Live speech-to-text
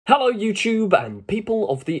Hello YouTube and people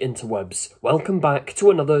of the interwebs, welcome back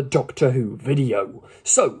to another Doctor Who video.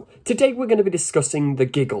 So, today we're going to be discussing the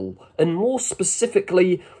Giggle, and more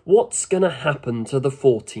specifically, what's going to happen to the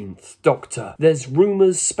 14th Doctor. There's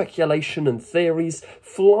rumours, speculation and theories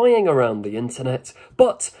flying around the internet,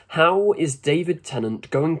 but how is David Tennant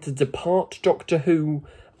going to depart Doctor Who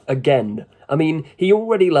again? I mean, he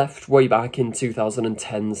already left way back in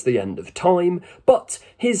 2010's The End of Time, but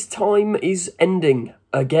his time is ending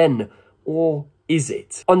again. Or is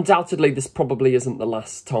it? Undoubtedly, this probably isn't the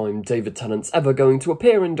last time David Tennant's ever going to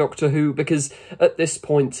appear in Doctor Who, because at this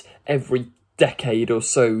point, every decade or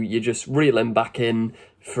so, you just reel him back in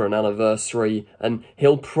for an anniversary, and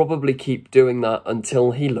he'll probably keep doing that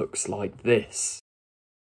until he looks like this.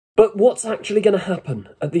 But what's actually going to happen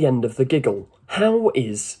at the end of the Giggle? How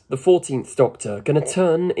is the 14th Doctor going to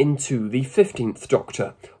turn into the 15th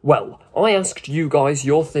Doctor? Well, I asked you guys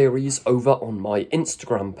your theories over on my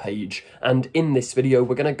Instagram page, and in this video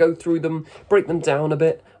we're going to go through them, break them down a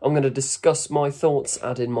bit. I'm going to discuss my thoughts,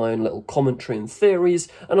 add in my own little commentary and theories,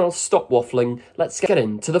 and I'll stop waffling. Let's get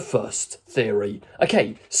into the first theory.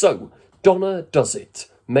 Okay, so Donna does it.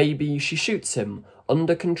 Maybe she shoots him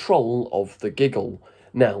under control of the Giggle.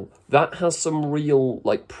 Now, that has some real,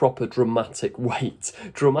 proper dramatic weight,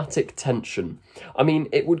 dramatic tension. I mean,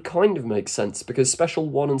 it would kind of make sense because Special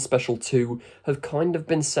 1 and Special 2 have kind of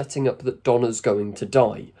been setting up that Donna's going to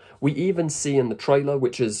die. We even see in the trailer,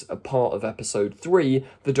 which is a part of episode 3,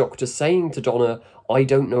 the Doctor saying to Donna, "I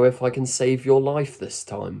don't know if I can save your life this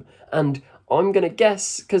time." And I'm going to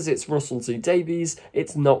guess, because it's Russell T Davies,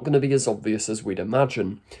 it's not going to be as obvious as we'd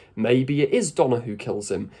imagine. Maybe it is Donna who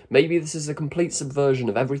kills him. Maybe this is a complete subversion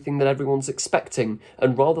of everything that everyone's expecting,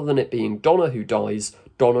 and rather than it being Donna who dies,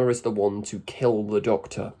 Donna is the one to kill the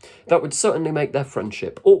Doctor. That would certainly make their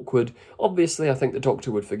friendship awkward. Obviously, I think the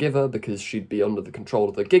Doctor would forgive her because she'd be under the control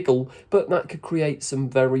of the Giggle, but that could create some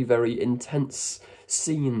very, very intense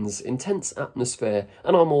scenes, intense atmosphere,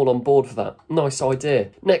 and I'm all on board for that. Nice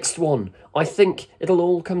idea. Next one. I think it'll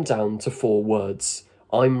all come down to 4 words.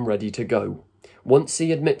 I'm ready to go. Once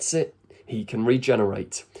he admits it, he can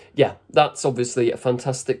regenerate. Yeah, that's obviously a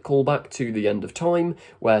fantastic callback to The End of Time,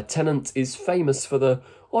 where Tennant is famous for the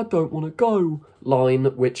 "I don't want to go" line,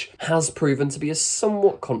 which has proven to be a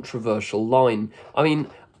somewhat controversial line. I mean,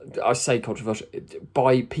 I say controversial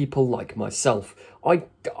by people like myself. I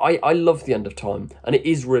love The End of Time, and it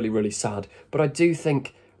is really, really sad, but I do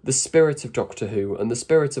think the spirit of Doctor Who and the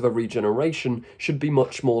spirit of a regeneration should be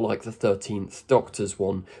much more like the 13th Doctor's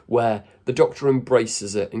one, where the Doctor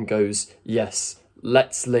embraces it and goes, yes,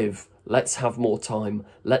 let's live, let's have more time,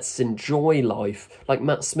 let's enjoy life, like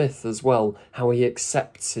Matt Smith as well, how he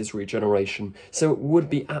accepts his regeneration. So it would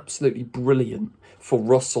be absolutely brilliant for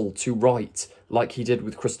Russell to write, like he did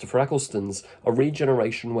with Christopher Eccleston's, a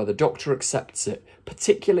regeneration where the Doctor accepts it,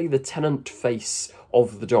 particularly the Tennant face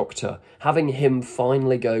of the Doctor, having him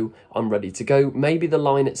finally go, I'm ready to go. Maybe the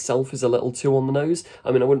line itself is a little too on the nose.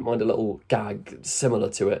 I mean, I wouldn't mind a little gag similar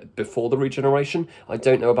to it before the regeneration. I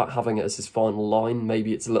don't know about having it as his final line.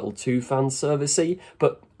 Maybe it's a little too fan servicey,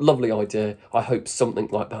 but lovely idea. I hope something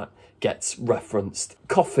like that gets referenced.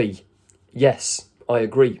 Coffee. Yes, I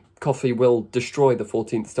agree. Coffee will destroy the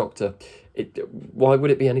 14th Doctor. Why would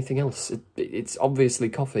it be anything else? It's obviously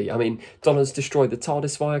coffee. I mean, Donna's destroyed the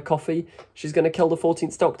TARDIS via coffee. She's going to kill the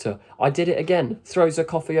 14th Doctor. I did it again. Throws her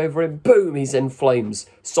coffee over him. Boom, he's in flames.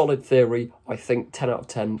 Solid theory. I think 10 out of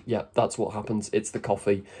 10. Yeah, that's what happens. It's the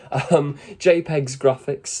coffee. JPEG's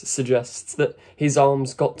graphics suggests that his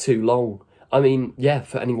arms got too long. I mean, yeah,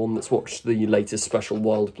 for anyone that's watched the latest special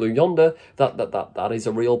Wild Blue Yonder, that is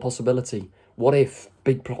a real possibility. What if?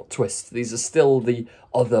 Big plot twist. These are still the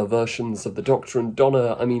other versions of the Doctor and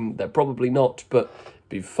Donna. I mean, they're probably not, but it'd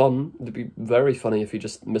be fun. It'd be very funny if he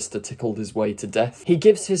just Mr. Tickled his way to death. He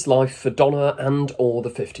gives his life for Donna and or the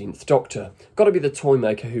 15th Doctor. Gotta be the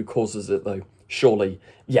Toymaker who causes it, though. Surely.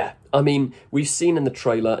 Yeah. I mean, we've seen in the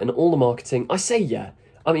trailer, in all the marketing, I say yeah.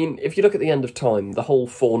 I mean, if you look at The End of Time, the whole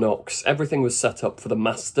 4 knocks, everything was set up for the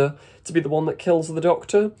Master to be the one that kills the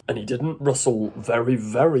Doctor, and he didn't. Russell very,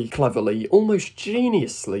 very cleverly, almost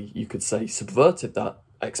geniusly, you could say, subverted that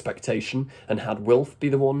expectation and had Wilf be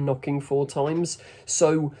the one knocking 4 times.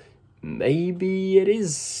 So maybe it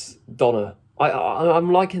is Donna.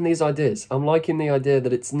 I'm liking these ideas. I'm liking the idea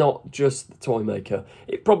that it's not just the Toymaker.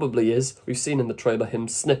 It probably is. We've seen in the trailer him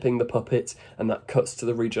snipping the puppet, and that cuts to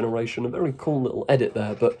the regeneration. A very cool little edit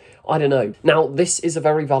there, but I don't know. Now, this is a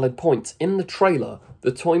very valid point. In the trailer,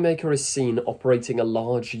 the Toymaker is seen operating a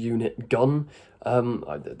large unit gun.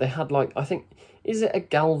 They had, I think, is it a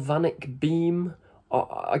galvanic beam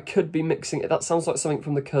I could be mixing it. That sounds like something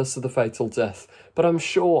from The Curse of the Fatal Death, but I'm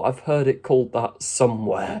sure I've heard it called that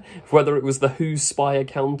somewhere. Whether it was the Who spy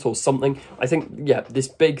account or something. I think, yeah, this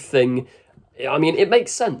big thing. I mean, it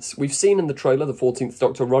makes sense. We've seen in the trailer the 14th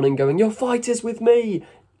Doctor running, going, "Your fight is with me!"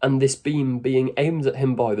 And this beam being aimed at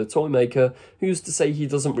him by the Toymaker. Who's to say he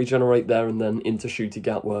doesn't regenerate there and then into Ncuti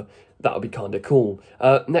Gatwa? That would be kind of cool.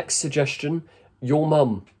 Next suggestion, your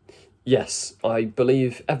mum. Yes, I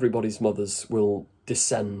believe everybody's mothers will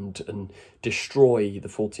descend and destroy the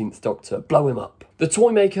 14th Doctor, blow him up. The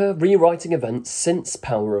Toymaker rewriting events since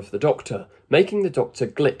Power of the Doctor, making the Doctor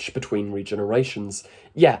glitch between regenerations.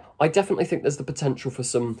 Yeah, I definitely think there's the potential for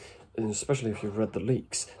some, especially if you've read the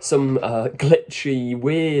leaks, some glitchy,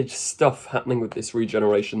 weird stuff happening with this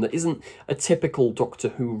regeneration that isn't a typical Doctor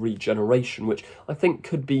Who regeneration, which I think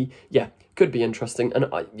could be, yeah, could be interesting. And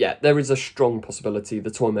yeah, there is a strong possibility the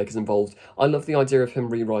Toymaker's involved. I love the idea of him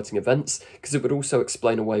rewriting events, because it would also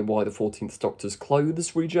explain away why the 14th Doctor's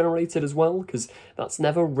clothes regenerated as well, because that's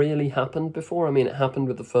never really happened before. I mean, it happened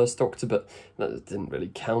with the first Doctor, but that didn't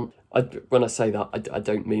really count. When I say that, I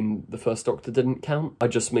don't mean the first Doctor didn't count. I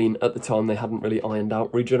just mean at the time they hadn't really ironed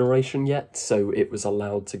out regeneration yet, so it was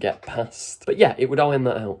allowed to get past. But yeah, it would iron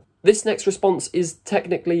that out. This next response is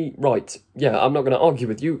technically right. Yeah, I'm not going to argue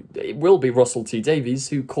with you. It will be Russell T Davies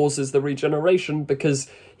who causes the regeneration because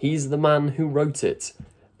he's the man who wrote it.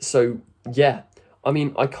 So, yeah. I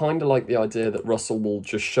mean, I kind of like the idea that Russell will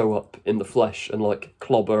just show up in the flesh and, like,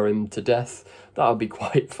 clobber him to death. That would be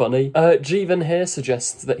quite funny. Jeevan here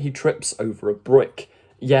suggests that he trips over a brick.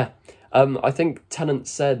 Yeah, I think Tennant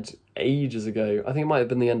said ages ago, I think it might have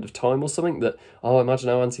been the end of time or something, that, oh, imagine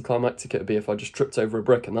how anticlimactic it would be if I just tripped over a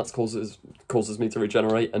brick and that causes me to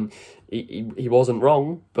regenerate, and he wasn't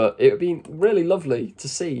wrong, but it would be really lovely to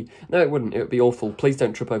see. No, it wouldn't. It would be awful. Please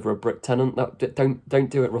don't trip over a brick, Tennant. Don't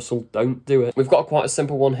do it, Russell. Don't do it. We've got quite a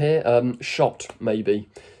simple one here. Shot, maybe.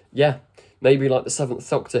 Yeah. Maybe like the 7th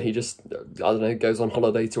Doctor, he just, I don't know, goes on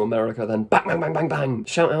holiday to America, then bang, bang, bang, bang, bang.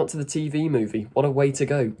 Shout out to the TV movie. What a way to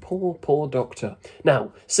go. Poor, poor Doctor.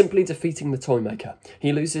 Now, simply defeating the Toymaker.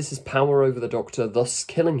 He loses his power over the Doctor, thus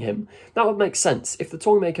killing him. That would make sense. If the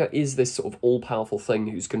Toymaker is this sort of all-powerful thing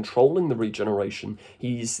who's controlling the regeneration,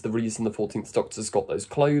 he's the reason the 14th Doctor's got those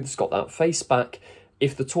clothes, got that face back.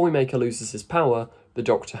 If the Toymaker loses his power, the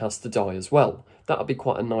Doctor has to die as well. That would be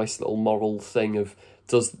quite a nice little moral thing of,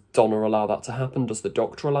 does Donna allow that to happen? Does the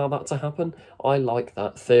Doctor allow that to happen? I like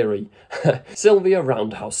that theory. Sylvia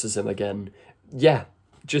roundhouses him again. Yeah,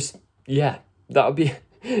 just, yeah, that would be,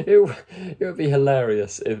 it would be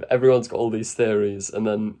hilarious if everyone's got all these theories and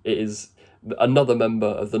then it is another member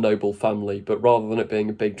of the noble family, but rather than it being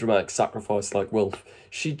a big dramatic sacrifice like Wilf,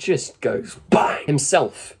 she just goes bang!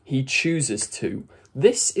 Himself, he chooses to.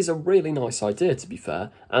 This is a really nice idea, to be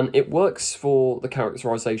fair, and it works for the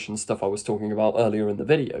characterisation stuff I was talking about earlier in the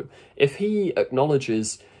video. If he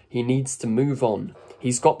acknowledges he needs to move on,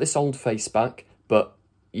 he's got this old face back, but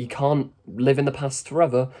he can't live in the past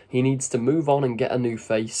forever, he needs to move on and get a new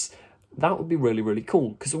face. That would be really, really cool,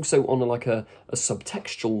 because also on a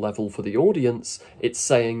subtextual level for the audience, it's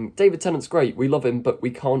saying, David Tennant's great, we love him, but we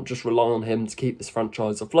can't just rely on him to keep this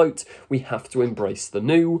franchise afloat. We have to embrace the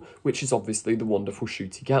new, which is obviously the wonderful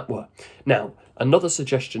Ncuti Gatwa. Now, another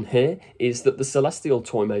suggestion here is that the Celestial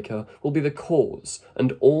Toymaker will be the cause,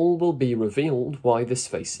 and all will be revealed why this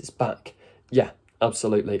face is back. Yeah.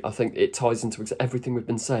 Absolutely. I think it ties into everything we've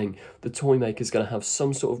been saying. The Toymaker's going to have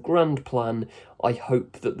some sort of grand plan. I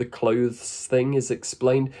hope that the clothes thing is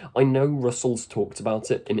explained. I know Russell's talked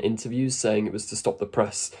about it in interviews, saying it was to stop the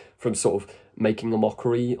press from sort of making a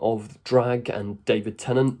mockery of drag and David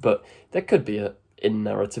Tennant, but there could be a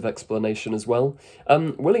in-narrative explanation as well.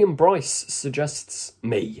 William Bryce suggests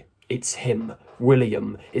me. It's him.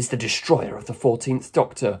 William is the destroyer of the 14th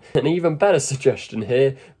Doctor. An even better suggestion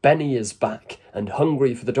here, Benny is back and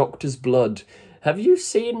hungry for the Doctor's blood. Have you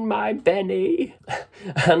seen my Benny?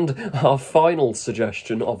 And our final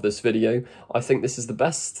suggestion of this video, I think this is the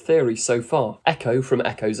best theory so far. Echo from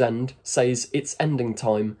Echo's End says it's ending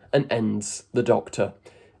time and ends the Doctor.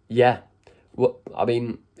 Yeah, well, I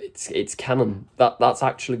mean, it's canon. That's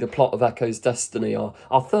actually the plot of Echo's Destiny, our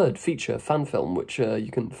third feature fan film, which you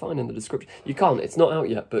can find in the description. You can't, it's not out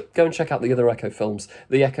yet, but go and check out the other Echo films.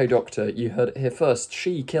 The Echo Doctor, you heard it here first.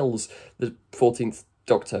 She kills the 14th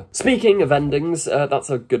Doctor. Speaking of endings, that's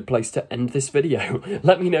a good place to end this video.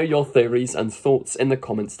 Let me know your theories and thoughts in the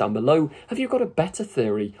comments down below. Have you got a better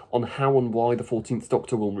theory on how and why the 14th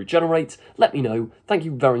Doctor will regenerate? Let me know. Thank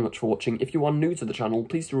you very much for watching. If you are new to the channel,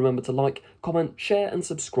 please do remember to like, comment, share and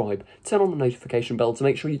subscribe. Turn on the notification bell to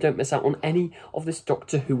make sure you don't miss out on any of this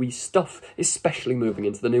Doctor Who-y stuff, especially moving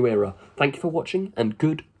into the new era. Thank you for watching and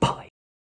goodbye.